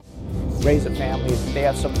raise a family. They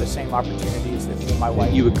have some of the same opportunities that me and my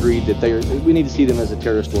wife. You agreed that we need to see them as a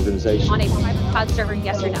terrorist organization. On a private cloud server,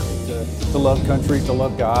 yes or no? To love country, to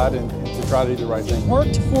love God, and to try to do the right thing.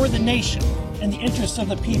 Worked for the nation and the interests of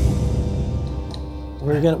the people.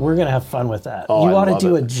 We're gonna have fun with that. Oh, You ought to love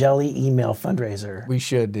do it. a jelly email fundraiser. We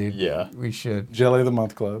should, dude. Yeah. We should. Jelly of the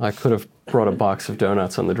Month Club. I could have brought a box of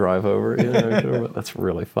donuts on the drive over. That's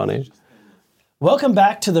really funny. Welcome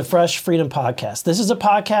back to the Fresh Freedom Podcast. This is a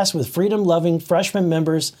podcast with freedom-loving freshman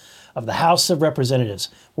members of the House of Representatives,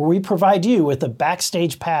 where we provide you with a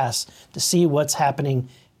backstage pass to see what's happening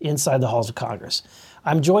inside the halls of Congress.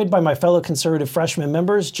 I'm joined by my fellow conservative freshman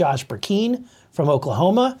members, Josh Burkeen from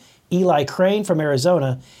Oklahoma, Eli Crane from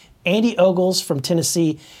Arizona, Andy Ogles from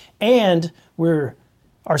Tennessee, and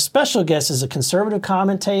our special guest is a conservative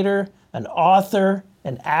commentator, an author,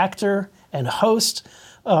 an actor, and host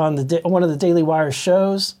on one of the Daily Wire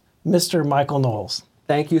shows, Mr. Michael Knowles.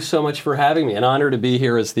 Thank you so much for having me. An honor to be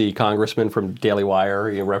here as the congressman from Daily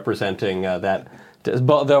Wire, representing that.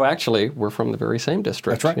 Though actually, we're from the very same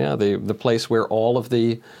district. That's right. Yeah, the place where all of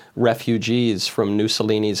the refugees from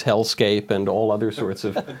Mussolini's hellscape and all other sorts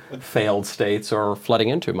of failed states are flooding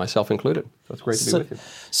into, myself included. So it's great to be with you.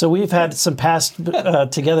 So we've had some past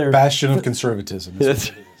together. Bastion of conservatism.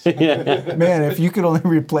 Yeah. Man, if you could only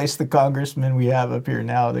replace the congressman we have up here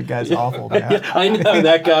now, the guy's awful, man. I know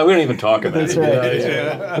that guy. We don't even talk about That's it.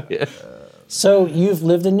 right. Yeah. So you've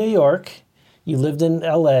lived in New York, you lived in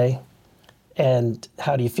LA, and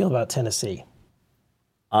how do you feel about Tennessee?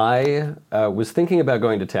 I was thinking about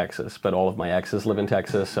going to Texas, but all of my exes live in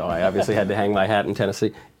Texas, so I obviously had to hang my hat in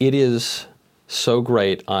Tennessee. It is so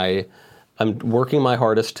great. I'm working my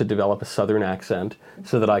hardest to develop a Southern accent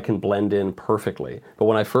so that I can blend in perfectly. But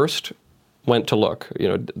when I first went to look,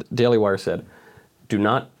 Daily Wire said, do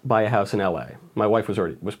not buy a house in LA. My wife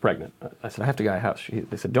was pregnant. I said, I have to buy a house.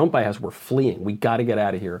 They said, don't buy a house. We're fleeing. We got to get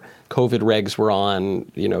out of here. COVID regs were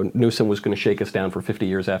on. Newsom was going to shake us down for 50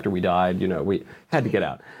 years after we died. We had to get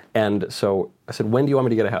out. And so I said, when do you want me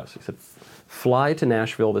to get a house? He said, fly to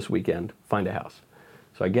Nashville this weekend, find a house.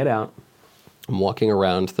 So I get out. I'm walking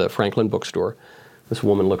around the Franklin bookstore. This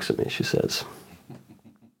woman looks at me. She says,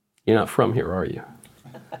 you're not from here, are you?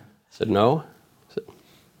 I said, no. I said,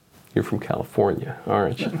 you're from California,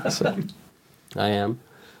 aren't you? I said, I am.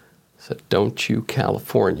 I said, don't you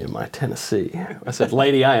California my Tennessee. I said,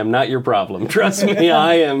 lady, I am not your problem. Trust me,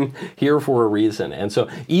 I am here for a reason. And so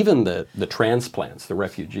even the transplants, the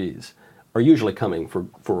refugees, are usually coming for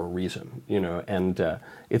a reason, and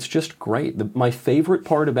it's just great. My favorite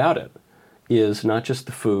part about it is not just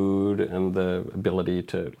the food and the ability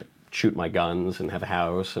to shoot my guns and have a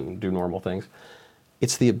house and do normal things.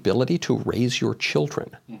 It's the ability to raise your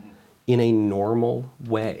children in a normal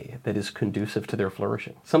way that is conducive to their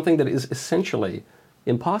flourishing. Something that is essentially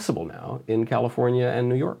impossible now in California and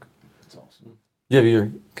New York. That's awesome. Do you have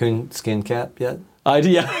your coon skin cap yet?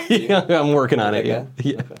 Yeah, I'm working on it, yeah.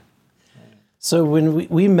 Okay. So when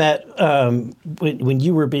we met, when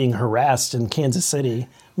you were being harassed in Kansas City,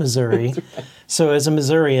 Missouri, so as a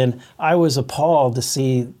Missourian, I was appalled to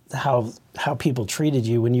see how people treated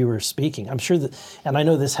you when you were speaking. I'm sure that, and I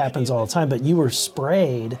know this happens all the time, but you were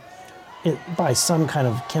sprayed by some kind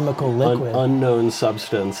of chemical liquid. Unknown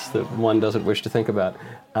substance that one doesn't wish to think about.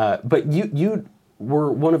 But you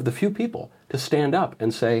were one of the few people to stand up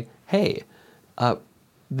and say, hey,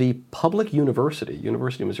 the public University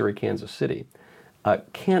of Missouri, Kansas City,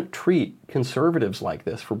 can't treat conservatives like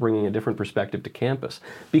this for bringing a different perspective to campus,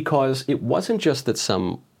 because it wasn't just that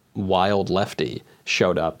some wild lefty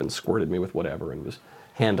showed up and squirted me with whatever and was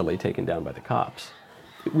handily taken down by the cops.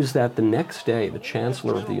 It was that the next day, the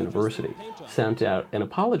chancellor of the university sent out an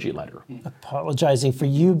apology letter. Apologizing for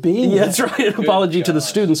you being there. That's right, an apology to the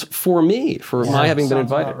students for me, for my having been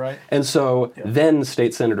invited. Right. And so then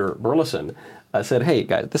State Senator Burleson said, hey,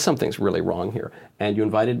 guys, something's really wrong here. And you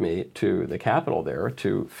invited me to the Capitol there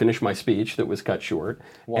to finish my speech that was cut short.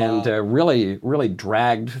 Wow. And really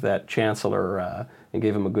dragged that chancellor and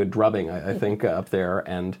gave him a good drubbing, I think, up there.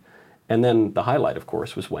 And then the highlight, of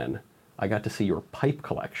course, was when I got to see your pipe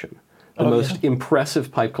collection. The most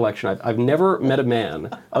impressive pipe collection. I've never met a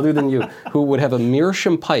man, other than you, who would have a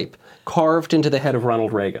meerschaum pipe carved into the head of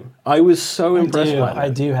Ronald Reagan. I was so impressed by that. I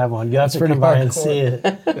do have one. You have to come by and see it.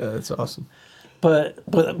 Yeah, that's awesome. But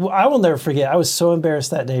I will never forget, I was so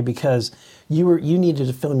embarrassed that day because you needed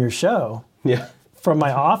to film your show from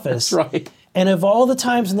my office. That's right. And of all the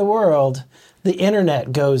times in the world, the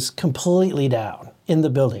internet goes completely down in the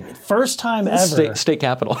building. First time ever. State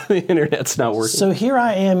Capitol. The internet's not working. So here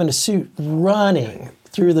I am in a suit running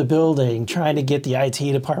through the building trying to get the IT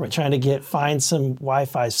department, trying to find some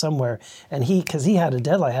Wi-Fi somewhere. And because he had a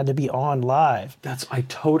deadline, had to be on live. I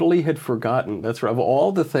totally had forgotten. That's right. Of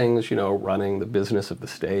all the things, running the business of the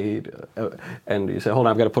state, and you say, hold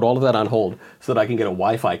on, I've got to put all of that on hold so that I can get a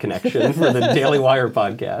Wi-Fi connection for the Daily Wire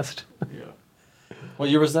podcast. What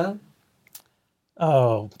year was that?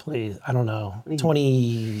 Oh, please. I don't know.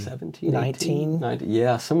 2017, 19?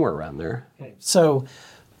 Yeah, somewhere around there. Okay. So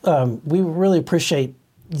we really appreciate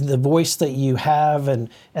the voice that you have and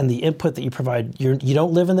the input that you provide. You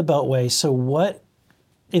don't live in the Beltway, so what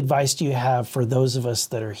advice do you have for those of us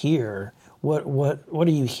that are here? What are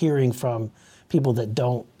you hearing from people that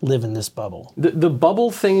don't live in this bubble? The bubble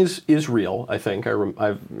thing is real, I think.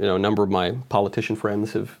 I've a number of my politician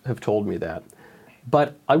friends have told me that.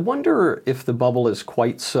 But I wonder if the bubble is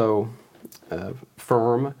quite so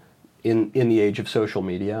firm in the age of social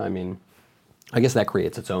media. I mean, I guess that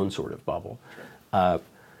creates its own sort of bubble.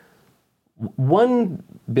 One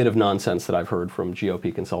bit of nonsense that I've heard from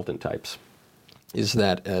GOP consultant types is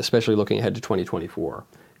that, especially looking ahead to 2024,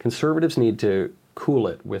 conservatives need to cool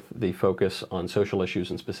it with the focus on social issues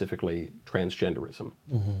and specifically transgenderism.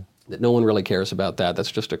 That no one really cares about that.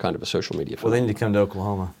 That's just a kind of a social media phenomenon. Well, they need to come to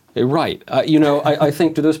Oklahoma. Right. I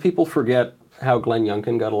think, do those people forget how Glenn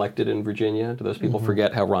Youngkin got elected in Virginia? Do those people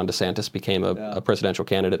forget how Ron DeSantis became a presidential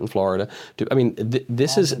candidate in Florida?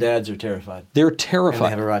 This is... The dads are terrified. They're terrified. And they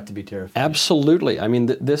have a right to be terrified. Absolutely. I mean,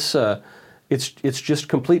 it's just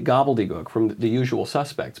complete gobbledygook from the usual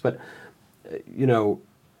suspects. But,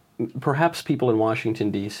 perhaps people in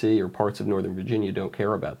Washington, D.C. or parts of Northern Virginia don't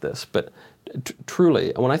care about this. But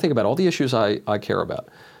truly, when I think about all the issues I care about,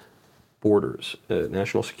 borders,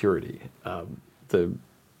 national security, the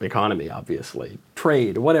economy, obviously,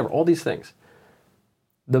 trade, whatever, all these things.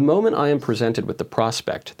 The moment I am presented with the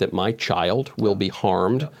prospect that my child will be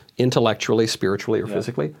harmed intellectually, spiritually, or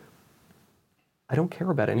physically, I don't care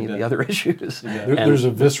about any of the other issues. There's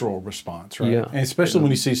a visceral response, right? Yeah. And especially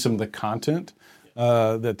when you see some of the content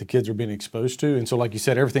that the kids are being exposed to. And so, like you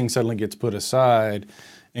said, everything suddenly gets put aside.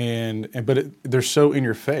 But they're so in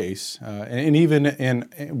your face, and even in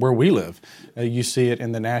where we live, you see it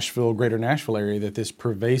in the greater Nashville area, that this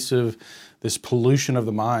pollution of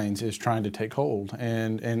the minds is trying to take hold.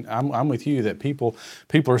 And I'm with you that people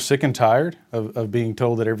are sick and tired of being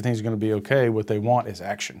told that everything's going to be okay. What they want is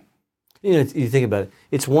action. You think about it.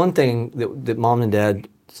 It's one thing that mom and dad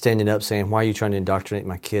standing up saying, "Why are you trying to indoctrinate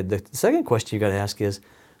my kid?" The second question you got to ask is,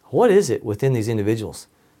 what is it within these individuals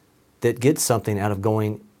that gets something out of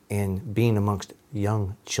going and being amongst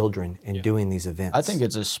young children and doing these events? I think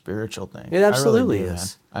it's a spiritual thing. It absolutely I really do,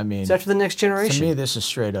 is. man. I mean, it's after the next generation. To me, this is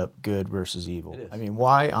straight up good versus evil. I mean,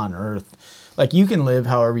 why on earth? Like, you can live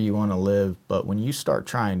however you want to live, but when you start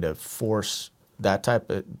trying to force that type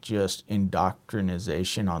of just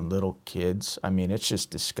indoctrination on little kids, I mean, it's just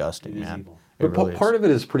disgusting, man. But part of it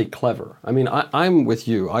is pretty clever. I mean, I'm with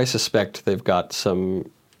you. I suspect they've got some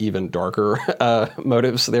even darker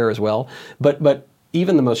motives there as well. But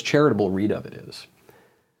even the most charitable read of it is,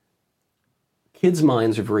 kids'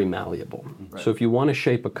 minds are very malleable. Right. So if you want to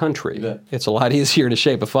shape a country, it's a lot easier to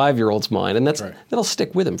shape a 5-year-old's mind, and that'll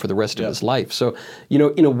stick with him for the rest of his life. So,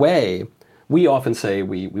 in a way, we often say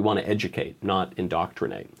we want to educate, not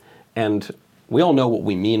indoctrinate. And we all know what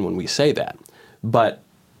we mean when we say that. But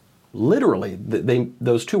literally,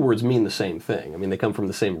 those two words mean the same thing. I mean, they come from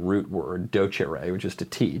the same root word, docere, which is to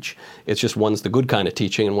teach. It's just one's the good kind of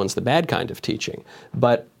teaching and one's the bad kind of teaching.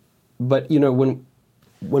 But when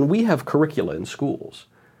we have curricula in schools,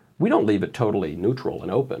 we don't leave it totally neutral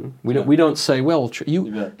and open. We don't say, well,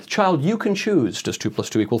 child, you can choose. Does 2 +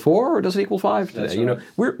 2 = 4, or does it equal 5 today? Right.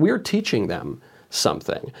 We're teaching them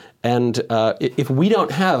something. And if we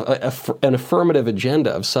don't have an affirmative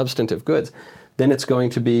agenda of substantive goods, then it's going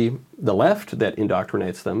to be the left that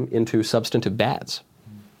indoctrinates them into substantive bads.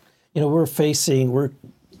 We're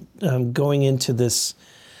going into this,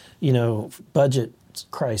 budget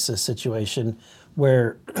crisis situation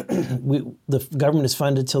where the government is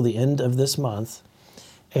funded till the end of this month,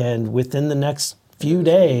 and within the next few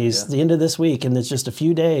days, the end of this week, and it's just a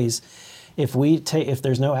few days, if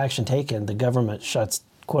there's no action taken, the government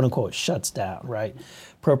quote unquote shuts down, right?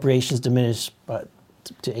 Appropriations diminish, but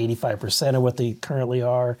to 85% of what they currently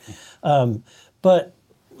are. But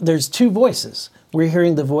there's two voices. We're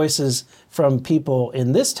hearing the voices from people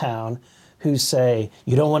in this town who say,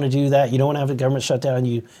 you don't want to do that, you don't want to have the government shut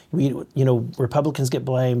down, Republicans get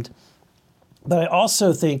blamed. But I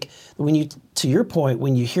also think to your point,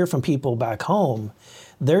 when you hear from people back home,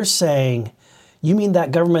 they're saying, you mean that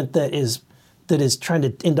government that is trying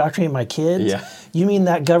to indoctrinate my kids? Yeah. You mean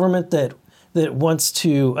that government that that wants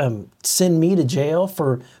to send me to jail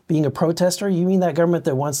for being a protester? You mean that government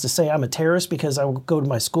that wants to say I'm a terrorist because I will go to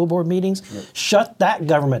my school board meetings? Yep. Shut that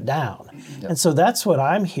government down. Yep. And so that's what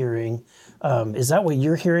I'm hearing. Is that what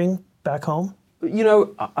you're hearing back home? You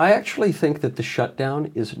know, I actually think that the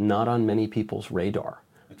shutdown is not on many people's radar.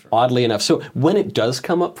 Oddly enough. So when it does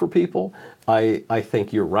come up for people, I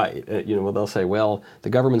think you're right. They'll say, well, the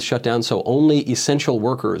government's shut down, so only essential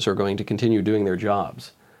workers are going to continue doing their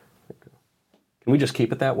jobs. Can we just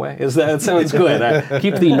keep it that way? That sounds good.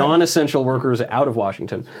 Keep the non-essential workers out of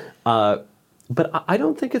Washington. But I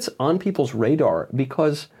don't think it's on people's radar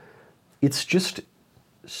because it's just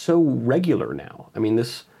so regular now. I mean,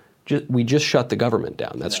 we just shut the government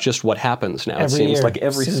down. That's just what happens now. It seems like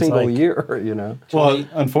every single year, Well,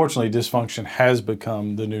 unfortunately, dysfunction has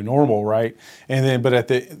become the new normal, right? But at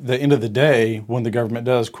the end of the day, when the government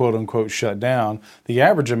does quote unquote shut down, the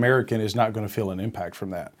average American is not going to feel an impact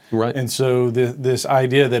from that. Right. And so this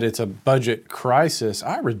idea that it's a budget crisis,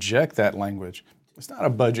 I reject that language. It's not a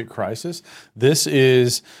budget crisis. This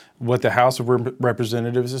is what the House of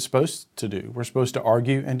Representatives is supposed to do. We're supposed to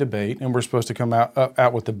argue and debate, and we're supposed to come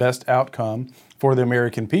out with the best outcome for the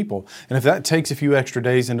American people. And if that takes a few extra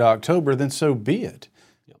days into October, then so be it.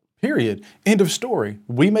 Period. End of story.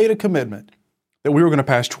 We made a commitment that we were going to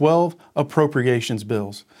pass 12 appropriations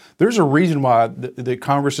bills. There's a reason why the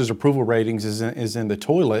Congress's approval ratings is in the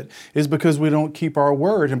toilet, is because we don't keep our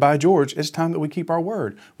word. And by George, it's time that we keep our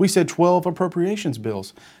word. We said 12 appropriations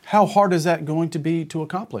bills. How hard is that going to be to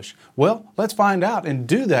accomplish? Well, let's find out and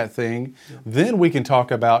do that thing. Yeah. Then we can talk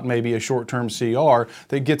about maybe a short-term CR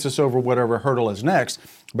that gets us over whatever hurdle is next.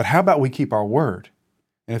 But how about we keep our word?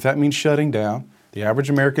 And if that means shutting down, the average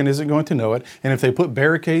American isn't going to know it. And if they put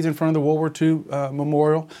barricades in front of the World War II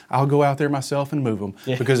memorial, I'll go out there myself and move them.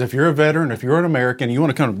 Yeah. Because if you're a veteran, if you're an American, you want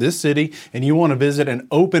to come to this city and you want to visit an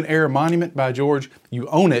open-air monument, by George, you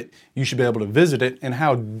own it, you should be able to visit it. And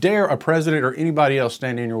how dare a president or anybody else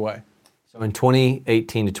stand in your way? So in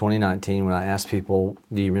 2018 to 2019, when I asked people,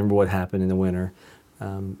 do you remember what happened in the winter?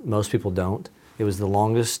 Most people don't. It was the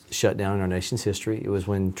longest shutdown in our nation's history. It was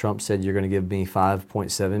when Trump said, you're going to give me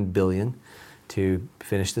 $5.7 billion to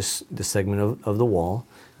finish this segment of the wall.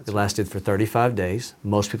 It lasted for 35 days.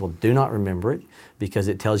 Most people do not remember it because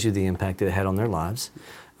it tells you the impact that it had on their lives.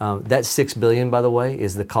 That $6 billion, by the way,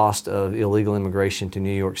 is the cost of illegal immigration to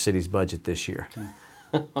New York City's budget this year.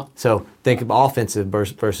 So think of offensive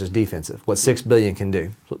versus defensive, what $6 billion can do.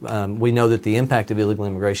 We know that the impact of illegal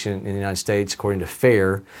immigration in the United States, according to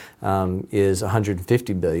FAIR, is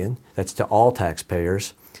 $150 billion. That's to all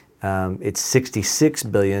taxpayers. It's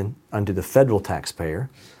 $66 billion under the federal taxpayer,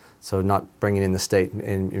 so not bringing in the state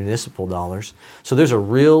and municipal dollars. So there's a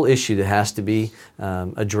real issue that has to be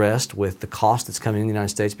addressed with the cost that's coming in the United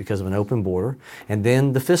States because of an open border, and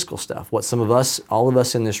then the fiscal stuff. What all of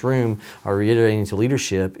us in this room are reiterating to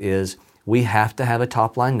leadership is we have to have a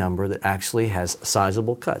top-line number that actually has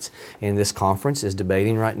sizable cuts. And this conference is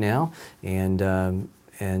debating right now, and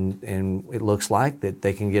it looks like that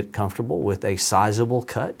they can get comfortable with a sizable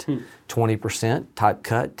cut, 20% type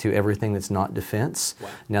cut to everything that's not defense. Wow.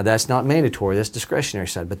 Now that's not mandatory, that's discretionary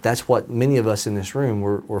side, but that's what many of us in this room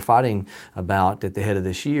were fighting about at the head of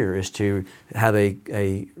this year, is to have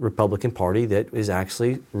a Republican Party that is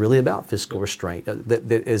actually really about fiscal restraint,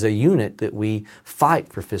 that is a unit that we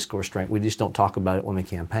fight for fiscal restraint. We just don't talk about it when we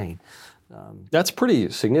campaign. That's pretty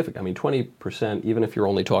significant. I mean, 20%, even if you're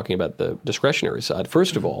only talking about the discretionary side.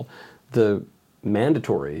 First of all, the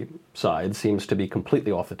mandatory side seems to be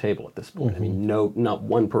completely off the table at this point. Mm-hmm. I mean, not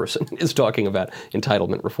one person is talking about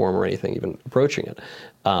entitlement reform or anything even approaching it.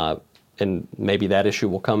 And maybe that issue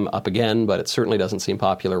will come up again, but it certainly doesn't seem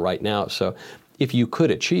popular right now. So if you could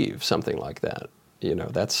achieve something like that,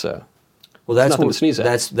 that's... Well,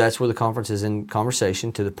 that's where the conference is in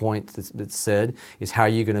conversation, to the point that's said, is how are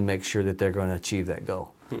you going to make sure that they're going to achieve that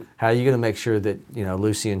goal? How are you going to make sure that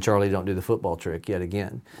Lucy and Charlie don't do the football trick yet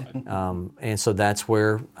again? And so that's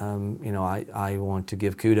where I want to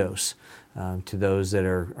give kudos to those that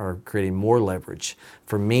are creating more leverage.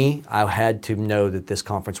 For me, I had to know that this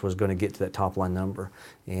conference was going to get to that top line number,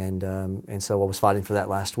 and so I was fighting for that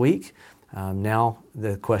last week. Now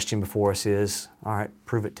the question before us is, all right,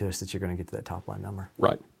 prove it to us that you're going to get to that top line number.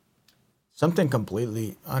 Right. Something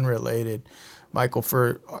completely unrelated, Michael,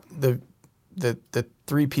 for the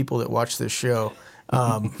three people that watch this show.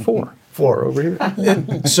 Four over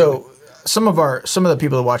here. So some of the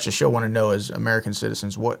people that watch the show want to know, as American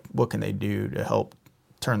citizens, what can they do to help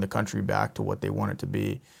turn the country back to what they want it to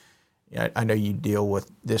be? I know you deal with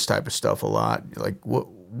this type of stuff a lot. Like,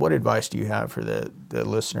 what advice do you have for the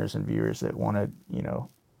listeners and viewers that want to,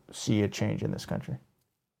 see a change in this country?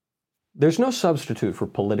 there's no substitute for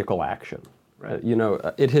political action.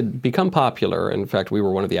 It had become popular. In fact, we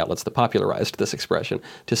were one of the outlets that popularized this expression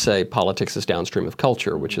to say politics is downstream of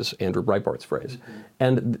culture, which is Andrew Breitbart's phrase.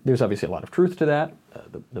 And there's obviously a lot of truth to that.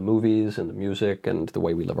 The movies and the music and the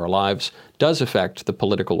way we live our lives does affect the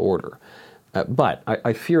political order. But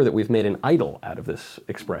I fear that we've made an idol out of this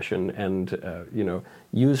expression and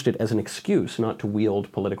used it as an excuse not to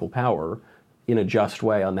wield political power in a just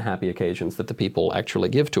way on the happy occasions that the people actually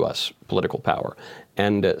give to us political power.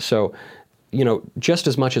 And so, just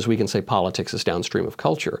as much as we can say politics is downstream of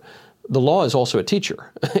culture, the law is also a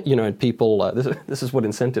teacher. And people, this is what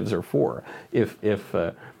incentives are for. If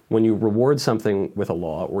when you reward something with a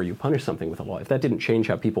law or you punish something with a law, if that didn't change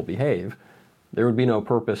how people behave, there would be no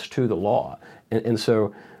purpose to the law. And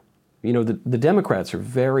so, the Democrats are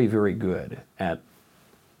very, very good at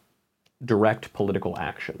direct political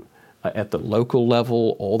action at the local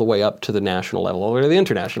level, all the way up to the national level, or the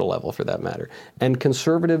international level for that matter. And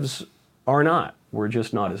conservatives are not. We're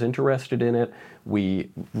just not as interested in it. We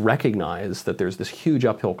recognize that there's this huge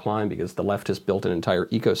uphill climb because the left has built an entire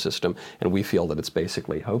ecosystem, and we feel that it's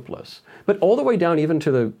basically hopeless. But all the way down even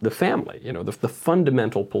to the family, the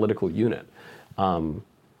fundamental political unit.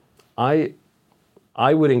 I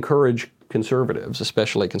would encourage conservatives,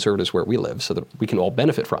 especially conservatives where we live, so that we can all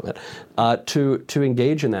benefit from it, to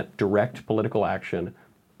engage in that direct political action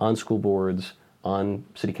on school boards, on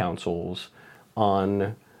city councils,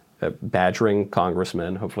 on badgering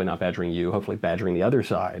congressmen, hopefully not badgering you, hopefully badgering the other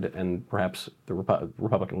side and perhaps the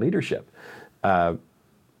Republican leadership.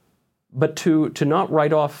 But to not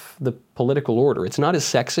write off the political order. It's not as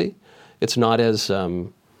sexy. It's not as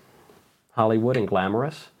Hollywood and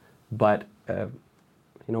glamorous, but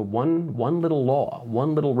one little law,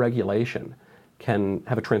 one little regulation can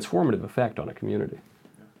have a transformative effect on a community.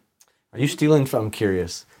 Are you stealing from? I'm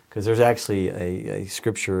curious, because there's actually a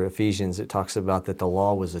scripture, Ephesians, that talks about that the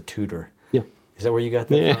law was a tutor. Yeah. Is that where you got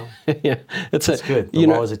that from? Yeah. That's good. The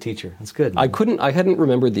law is a teacher. That's good. I hadn't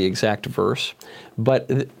remembered the exact verse, but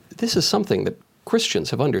this is something that Christians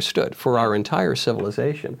have understood for our entire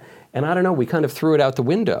civilization. And I don't know, we kind of threw it out the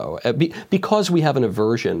window because we have an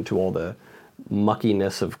aversion to all the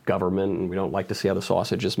muckiness of government, and we don't like to see how the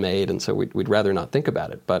sausage is made, and so we'd rather not think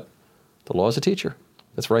about it. But the law is a teacher.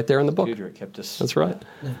 It's right there in the book. It kept us. That's right.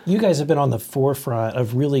 You guys have been on the forefront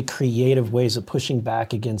of really creative ways of pushing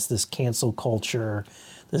back against this cancel culture,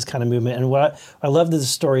 this kind of movement. And what I love the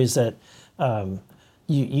stories that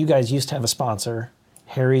you guys used to have a sponsor,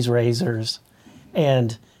 Harry's Razors,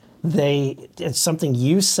 and it's something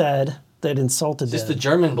you said that insulted them. Is this the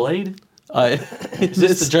German blade? Is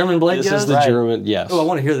this the German blade? This is the Right. German, yes. Oh, I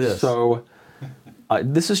want to hear this. So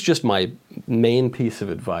this is just my main piece of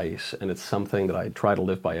advice, and it's something that I try to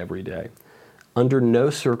live by every day. Under no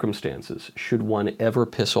circumstances should one ever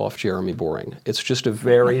piss off Jeremy Boring. It's just a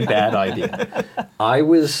very bad idea.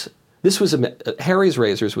 Harry's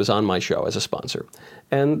Razors was on my show as a sponsor,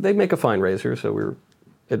 and they make a fine razor, so we were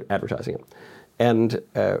advertising it. And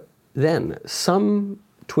then some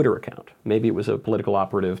Twitter account, maybe it was a political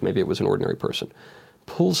operative, maybe it was an ordinary person,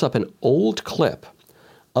 pulls up an old clip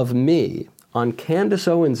of me on Candace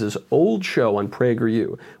Owens' old show on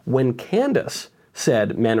PragerU when Candace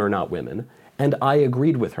said men are not women, and I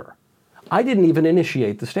agreed with her. I didn't even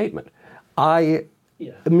initiate the statement. I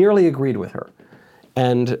merely agreed with her.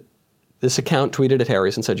 And this account tweeted at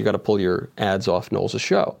Harry's and said, you got to pull your ads off Knowles'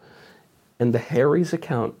 show. And the Harry's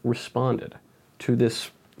account responded to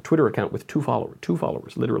this Twitter account with two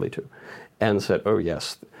followers, literally two, and said, oh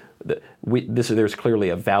yes, there's clearly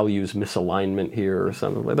a values misalignment here or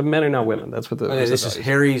something. The men are not women. That's what this is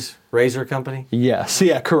Harry's Razor Company? Yes,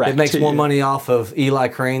 yeah, correct. It makes more money off of Eli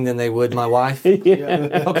Crane than they would my wife?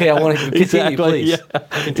 Yeah. Okay, I want to continue, exactly, please. Yeah.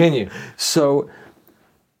 Continue. So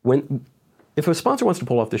if a sponsor wants to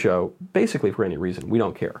pull off the show, basically for any reason, we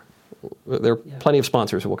don't care. There are plenty of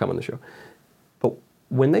sponsors who will come on the show. But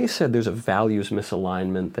when they said there's a values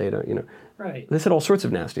misalignment, they don't, Right. They said all sorts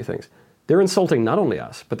of nasty things. They're insulting not only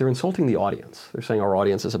us, but they're insulting the audience. They're saying our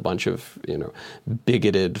audience is a bunch of,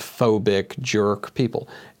 bigoted, phobic, jerk people.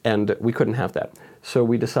 And we couldn't have that. So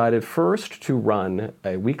we decided first to run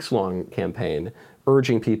a weeks-long campaign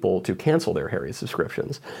urging people to cancel their Harry's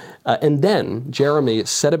subscriptions. And then Jeremy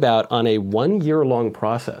set about on a 1-year-long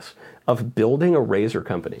process of building a razor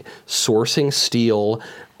company, sourcing steel,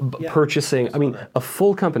 purchasing, a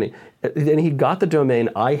full company. And he got the domain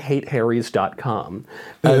IHateHarrys.com.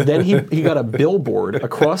 Then he got a billboard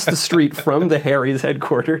across the street from the Harry's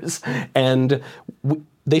headquarters, and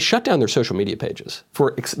they shut down their social media pages.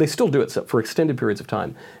 They still do it for extended periods of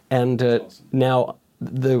time. And now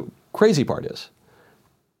the crazy part is,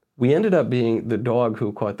 we ended up being the dog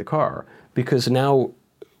who caught the car, because now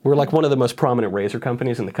we're like one of the most prominent razor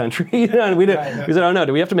companies in the country. And we said, oh no,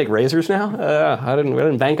 do we have to make razors now? We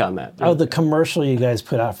didn't bank on that. Oh, the commercial you guys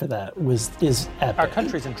put out for that is epic. Our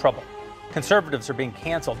country's in trouble. Conservatives are being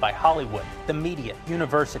canceled by Hollywood, the media,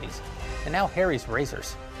 universities, and now Harry's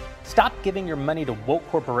razors. Stop giving your money to woke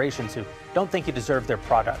corporations who don't think you deserve their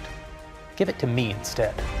product. Give it to me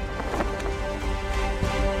instead.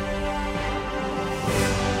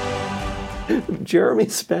 Jeremy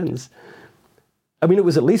spends, I mean, it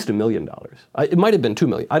was at least $1 million. It might have been $2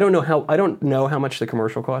 million. I don't know how much the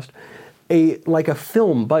commercial cost. Like a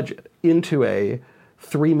film budget into a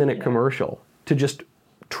 3-minute commercial to just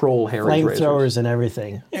troll Harry's razors. Flamethrowers and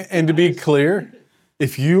everything. And to be clear,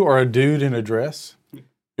 if you are a dude in a dress,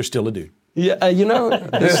 you're still a dude. Yeah,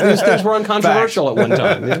 these things were uncontroversial at one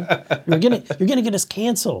time. Yeah. You're gonna get us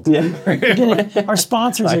canceled. Yeah. Our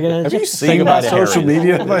sponsors are gonna. Have you seen about social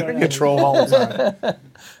media? Like, get trolled all the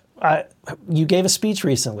time. You gave a speech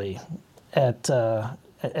recently and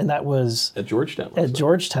that was At Georgetown. At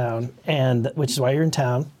Georgetown, and which is why you're in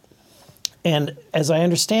town. And as I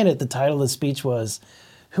understand it, the title of the speech was,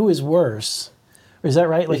 "Who is worse?" Or is that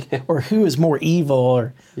right? Like, or who is more evil?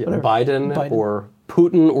 Or whatever. Biden or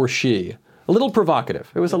Putin or Xi. A little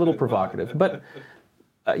provocative. It was a little provocative, but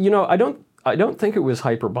I don't think it was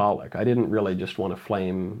hyperbolic. I didn't really just want to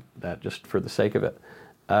flame that just for the sake of it.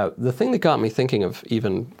 The thing that got me thinking of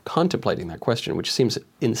even contemplating that question, which seems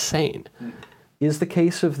insane, is the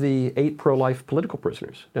case of the 8 pro-life political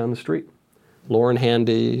prisoners down the street. Lauren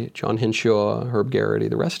Handy, John Hinshaw, Herb Garrity,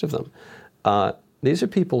 the rest of them. These are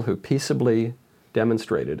people who peaceably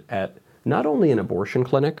demonstrated at not only an abortion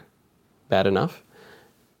clinic, bad enough,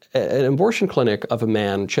 an abortion clinic of a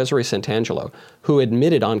man, Cesare Santangelo, who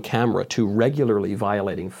admitted on camera to regularly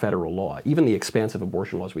violating federal law, even the expansive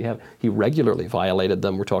abortion laws we have. He regularly violated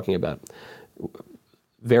them. We're talking about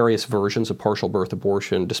various versions of partial birth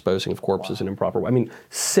abortion, disposing of corpses in improper way. I mean,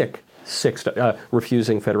 sick stuff.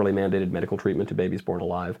 Refusing federally mandated medical treatment to babies born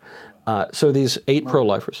alive. So these 8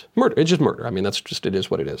 pro-lifers, murder, it's just murder. I mean, it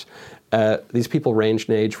is what it is. These people ranged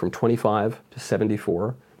in age from 25 to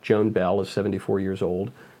 74. Joan Bell is 74 years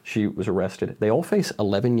old. She was arrested. They all face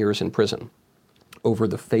 11 years in prison over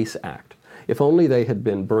the FACE Act. If only they had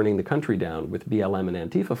been burning the country down with BLM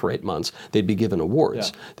and Antifa for 8 months, they'd be given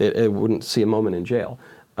awards. Yeah. They wouldn't see a moment in jail.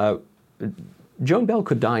 Joan Bell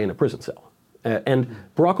could die in a prison cell. And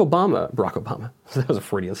Barack Obama, that was a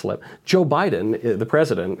Freudian slip. Joe Biden, the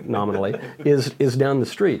president nominally, is down the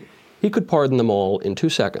street. He could pardon them all in 2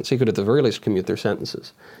 seconds. He could at the very least commute their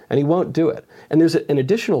sentences. And he won't do it. And there's an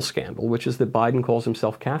additional scandal, which is that Biden calls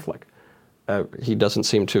himself Catholic. He doesn't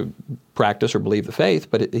seem to practice or believe the faith,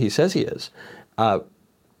 but he says he is. And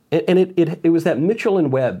it was that Mitchell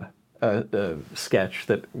and Webb sketch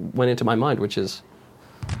that went into my mind, which is,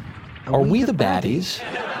 are we the baddies?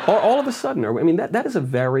 Or all of a sudden, that is a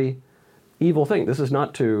very evil thing. This is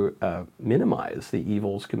not to minimize the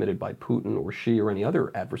evils committed by Putin or Xi or any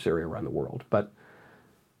other adversary around the world, but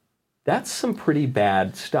that's some pretty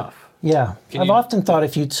bad stuff. Yeah, I've often thought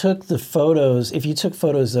if you took photos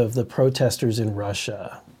of the protesters in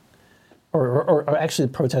Russia, or actually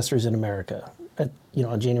the protesters in America,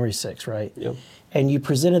 on January 6th, right? Yep. And you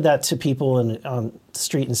presented that to people on the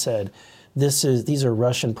street and said, these are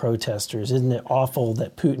Russian protesters. Isn't it awful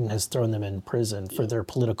that Putin has thrown them in prison for their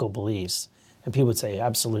political beliefs? And people would say,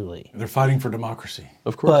 absolutely. They're fighting for democracy.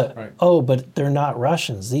 Of course. But they're not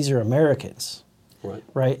Russians. These are Americans.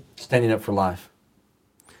 Right? Standing up for life.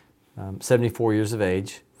 74 years of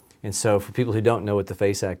age. And so for people who don't know what the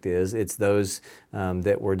FACE Act is, it's those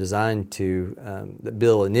that were designed to, the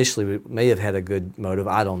bill initially may have had a good motive,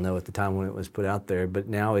 I don't know at the time when it was put out there, but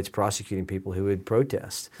now it's prosecuting people who would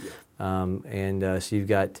protest. Yeah. So you've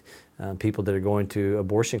got people that are going to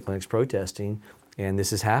abortion clinics protesting, and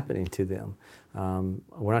this is happening to them.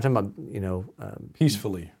 We're not talking about,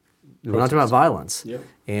 peacefully. We're not talking about violence. Yep.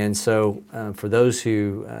 And so for those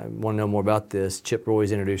who want to know more about this, Chip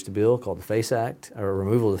Roy's introduced a bill called the FACE Act, or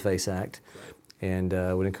removal of the FACE Act, and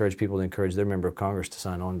would encourage people to encourage their member of Congress to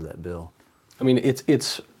sign on to that bill. I mean,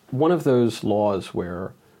 it's one of those laws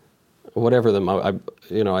where whatever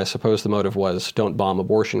I suppose the motive was, don't bomb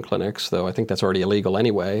abortion clinics, though I think that's already illegal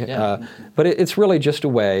anyway. Yeah. But it's really just a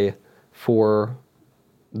way for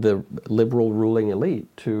the liberal ruling elite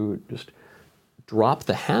to just drop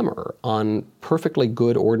the hammer on perfectly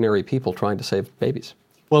good, ordinary people trying to save babies.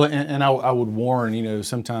 Well, and I would warn,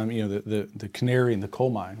 sometime, the canary in the coal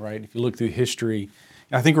mine, right? If you look through history,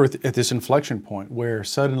 I think we're at this inflection point where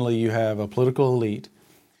suddenly you have a political elite.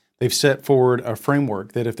 They've set forward a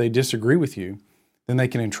framework that if they disagree with you, then they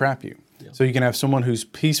can entrap you. So you can have someone who's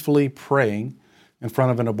peacefully praying in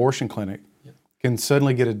front of an abortion clinic can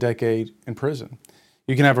suddenly get a decade in prison.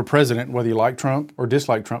 You can have a president, whether you like Trump or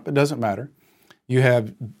dislike Trump, it doesn't matter. You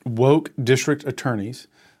have woke district attorneys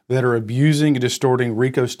that are abusing and distorting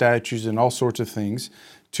RICO statutes and all sorts of things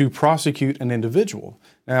to prosecute an individual.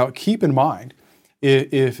 Now, keep in mind,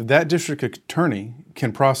 if that district attorney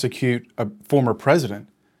can prosecute a former president,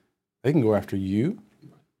 they can go after you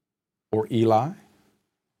or Eli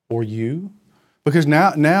or you, because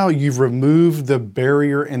now you've removed the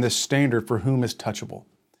barrier and the standard for whom is touchable.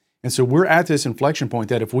 And so we're at this inflection point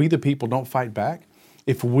that if we, the people, don't fight back,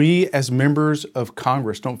 if we as members of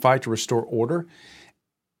Congress don't fight to restore order,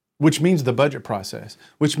 which means the budget process,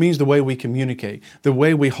 which means the way we communicate, the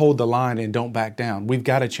way we hold the line and don't back down. We've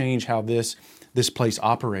got to change how this place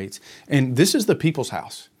operates. And this is the people's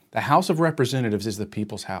house. The House of Representatives is the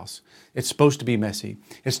people's house. It's supposed to be messy.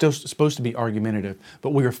 It's still supposed to be argumentative, but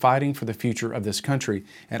we are fighting for the future of this country.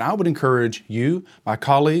 And I would encourage you, my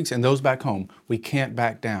colleagues, and those back home, we can't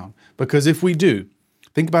back down. Because if we do,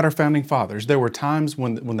 think about our founding fathers. There were times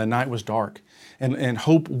when the night was dark and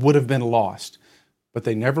hope would have been lost, but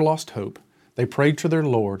they never lost hope. They prayed to their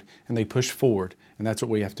Lord and they pushed forward, and that's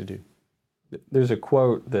what we have to do. There's a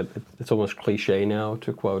quote that it's almost cliche now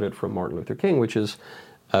to quote it from Martin Luther King, which is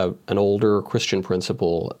an older Christian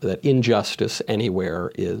principle that injustice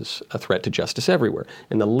anywhere is a threat to justice everywhere.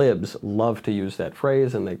 And the libs love to use that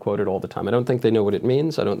phrase, and they quote it all the time. I don't think they know what it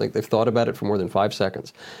means. I don't think they've thought about it for more than 5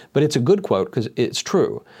 seconds. But it's a good quote because it's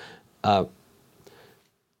true.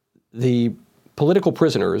 The political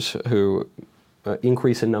prisoners who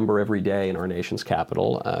increase in number every day in our nation's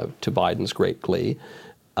capital, to Biden's great glee,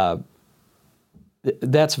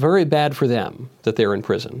 that's very bad for them that they're in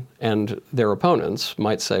prison. And their opponents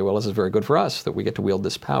might say, well, this is very good for us that we get to wield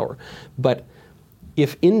this power. But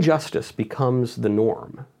if injustice becomes the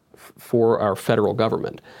norm for our federal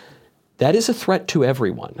government, that is a threat to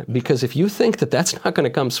everyone. Because if you think that that's not going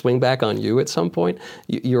to come swing back on you at some point,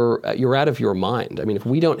 you're out of your mind. I mean, if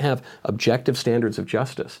we don't have objective standards of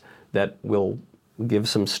justice that will give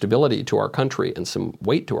some stability to our country and some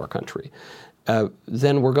weight to our country,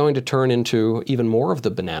 then we're going to turn into even more of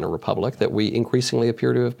the banana republic that we increasingly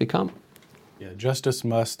appear to have become. Yeah, justice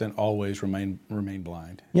must and always remain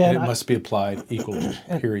blind. Yeah, and it must be applied equally,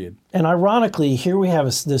 period. And ironically, here we have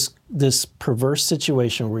this perverse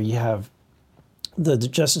situation where you have the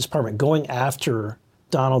Justice Department going after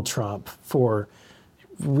Donald Trump for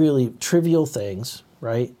really trivial things,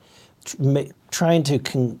 right? Trying to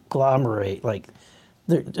conglomerate, like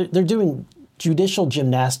they're doing judicial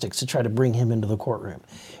gymnastics to try to bring him into the courtroom.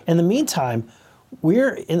 In the meantime,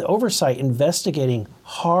 we're in oversight investigating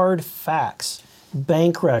hard facts,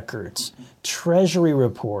 bank records, Treasury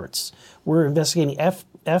reports. We're investigating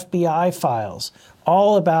FBI files,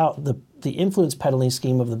 all about the influence peddling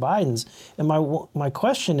scheme of the Bidens. And my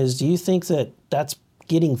question is, do you think that that's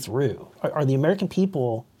getting through? Are the American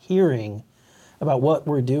people hearing about what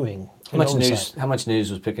we're doing? How much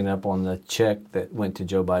news was picking up on the check that went to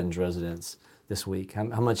Joe Biden's residence this week? How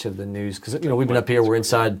much of the news? Because we've been up here, we're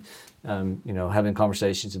inside, having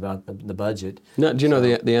conversations about the budget. No, do you know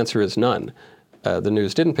the answer is none. The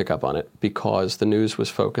news didn't pick up on it because the news was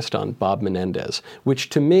focused on Bob Menendez, which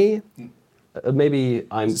to me,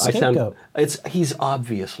 he's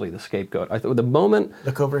obviously the scapegoat. I thought the moment.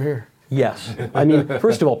 Look over here. Yes. I mean,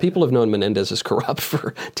 first of all, people have known Menendez is corrupt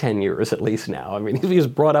for 10 years at least now. I mean, he was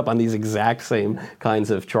brought up on these exact same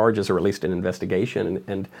kinds of charges, or at least an investigation,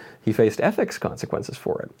 and he faced ethics consequences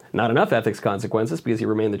for it. Not enough ethics consequences because he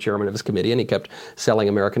remained the chairman of his committee and he kept selling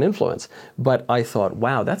American influence. But I thought,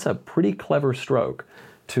 wow, that's a pretty clever stroke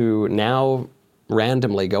to now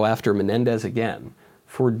randomly go after Menendez again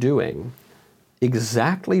for doing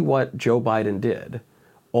exactly what Joe Biden did,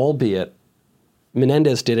 albeit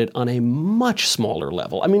Menendez did it on a much smaller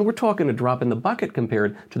level. I mean, we're talking a drop in the bucket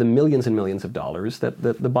compared to the millions and millions of dollars that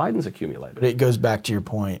the Bidens accumulated. But it goes back to your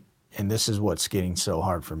point, and this is what's getting so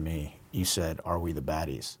hard for me. You said, are we the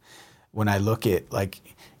baddies? When I look at,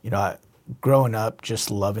 growing up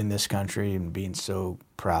just loving this country and being so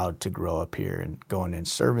proud to grow up here and going and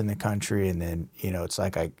serving the country, and then, it's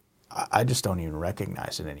like I just don't even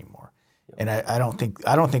recognize it anymore. And I don't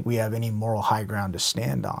think we have any moral high ground to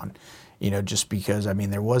stand on. Just because,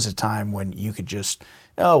 there was a time when you could just,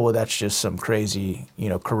 that's just some crazy,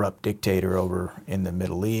 corrupt dictator over in the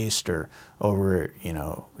Middle East or over,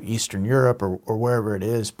 Eastern Europe or wherever it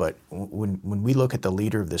is. But when we look at the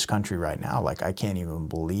leader of this country right now, I can't even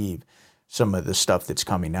believe some of the stuff that's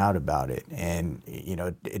coming out about it. And,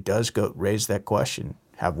 it does raise that question.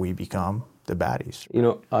 Have we become the baddies?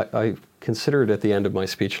 I considered at the end of my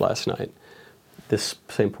speech last night this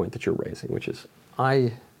same point that you're raising, which is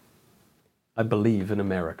I believe in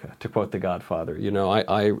America, to quote The Godfather. You know,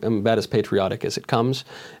 I am about as patriotic as it comes,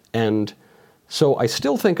 and so I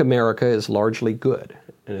still think America is largely good,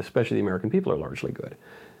 and especially the American people are largely good.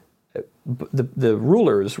 The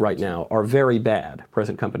rulers right now are very bad,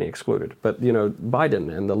 present company excluded. But, you know,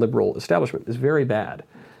 Biden and the liberal establishment is very bad.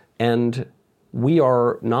 And we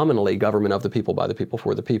are nominally government of the people, by the people,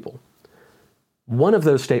 for the people. One of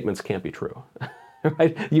those statements can't be true.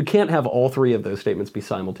 Right? You can't have all three of those statements be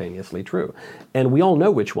simultaneously true. And we all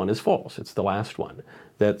know which one is false. It's the last one,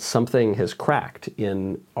 that something has cracked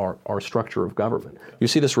in our structure of government. You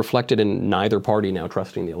see this reflected in neither party now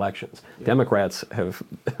trusting the elections. Democrats have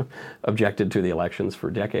objected to the elections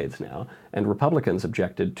for decades now, and Republicans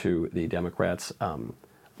objected to the Democrats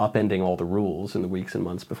upending all the rules in the weeks and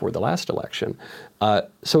months before the last election.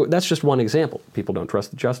 So that's just one example. People don't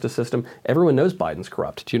trust the justice system. Everyone knows Biden's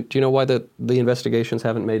corrupt. Do you know why the investigations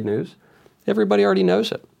haven't made news? Everybody already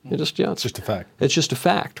knows it. It's just a fact. It's just a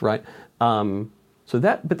fact, right?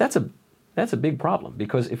 But that's a big problem,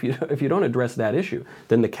 because if you don't address that issue,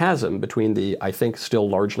 then the chasm between the, I think, still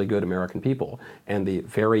largely good American people and the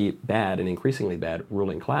very bad and increasingly bad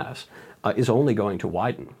ruling class is only going to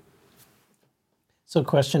widen. So a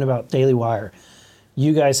question about Daily Wire.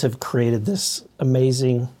 You guys have created this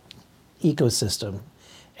amazing ecosystem,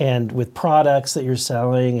 and with products that you're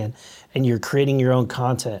selling and you're creating your own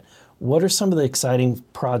content. What are some of the exciting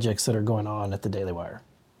projects that are going on at the Daily Wire?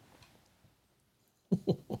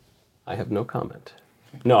 I have no comment.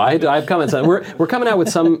 No, I have comments. We're coming out with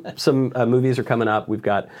some movies are coming up. We've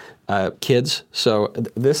got kids. So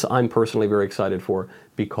this I'm personally very excited for,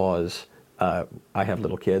 because I have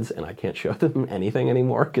little kids and I can't show them anything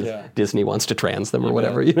anymore because Disney wants to trans them or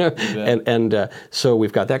whatever, you know. And so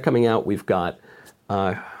we've got that coming out. We've got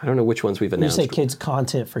I don't know which ones we've announced. You say kids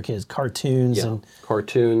content for kids, cartoons and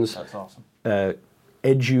cartoons. That's awesome.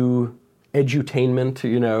 Edutainment,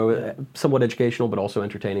 you know, somewhat educational but also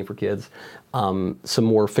entertaining for kids. Some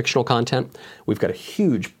more fictional content. We've got a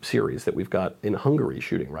huge series that we've got in Hungary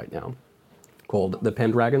shooting right now called The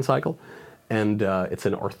Pendragon Cycle. And it's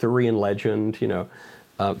an Arthurian legend, you know.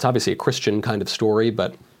 It's obviously a Christian kind of story,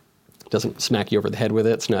 but it doesn't smack you over the head with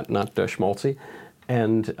it. It's not schmaltzy.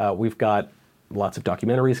 And we've got lots of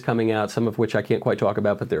documentaries coming out, some of which I can't quite talk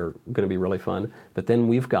about, but they're going to be really fun. But then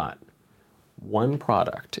we've got one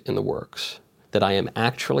product in the works that I am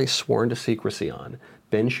actually sworn to secrecy on.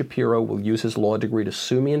 Ben Shapiro will use his law degree to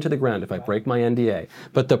sue me into the ground if I break my NDA.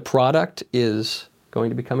 But the product is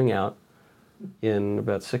going to be coming out in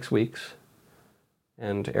about 6 weeks.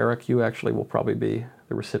 And Eric, you actually will probably be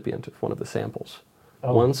the recipient of one of the samples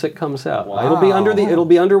once it comes out. Wow. It'll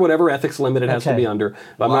be under whatever ethics limit it has to be under.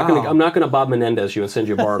 But I'm not going to Bob Menendez you and send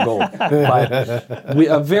you a bar of gold. But we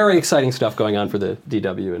have very exciting stuff going on for the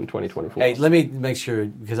DW in 2024. Hey, let me make sure,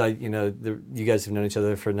 because you guys have known each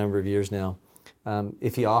other for a number of years now.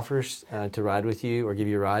 If he offers to ride with you or give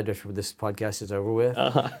you a ride after this podcast is over with,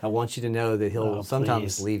 I want you to know that he'll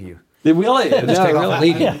sometimes leave you. They will.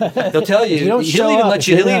 Leave you. They'll tell you. He'll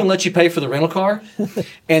even let you pay for the rental car,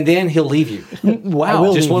 and then he'll leave you.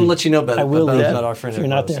 Wow! Just want to let you know about our friend. If you're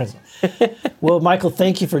not there. Well, Michael,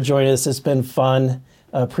 thank you for joining us. It's been fun.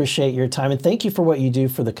 Appreciate your time, and thank you for what you do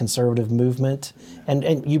for the conservative movement.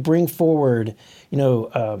 And you bring forward, you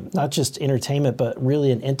know, not just entertainment, but really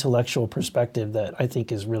an intellectual perspective that I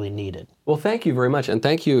think is really needed. Well, thank you very much, and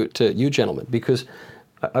thank you to you gentlemen, because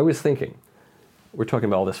I was thinking. We're talking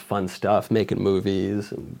about all this fun stuff, making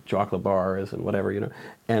movies and chocolate bars and whatever, you know.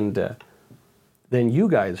 And then you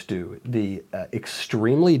guys do the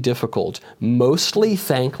extremely difficult, mostly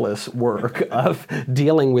thankless work of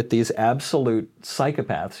dealing with these absolute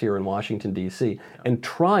psychopaths here in Washington, D.C. and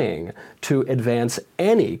trying to advance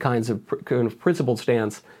any kind of principled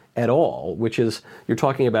stance at all, which is, you're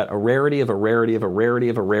talking about a rarity of a rarity of a rarity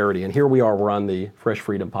of a rarity. And here we are, we're on the Fresh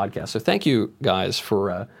Freedom podcast. So thank you guys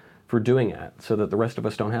for doing that so that the rest of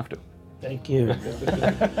us don't have to. Thank you.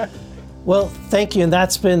 Well, thank you. And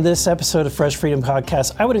that's been this episode of Fresh Freedom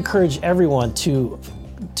Podcast. I would encourage everyone to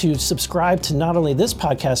subscribe to not only this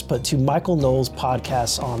podcast, but to Michael Knowles'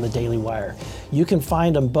 podcasts on the Daily Wire. You can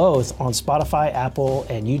find them both on Spotify, Apple,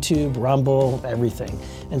 and YouTube, Rumble, everything.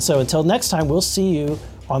 And so until next time, we'll see you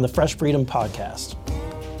on the Fresh Freedom Podcast.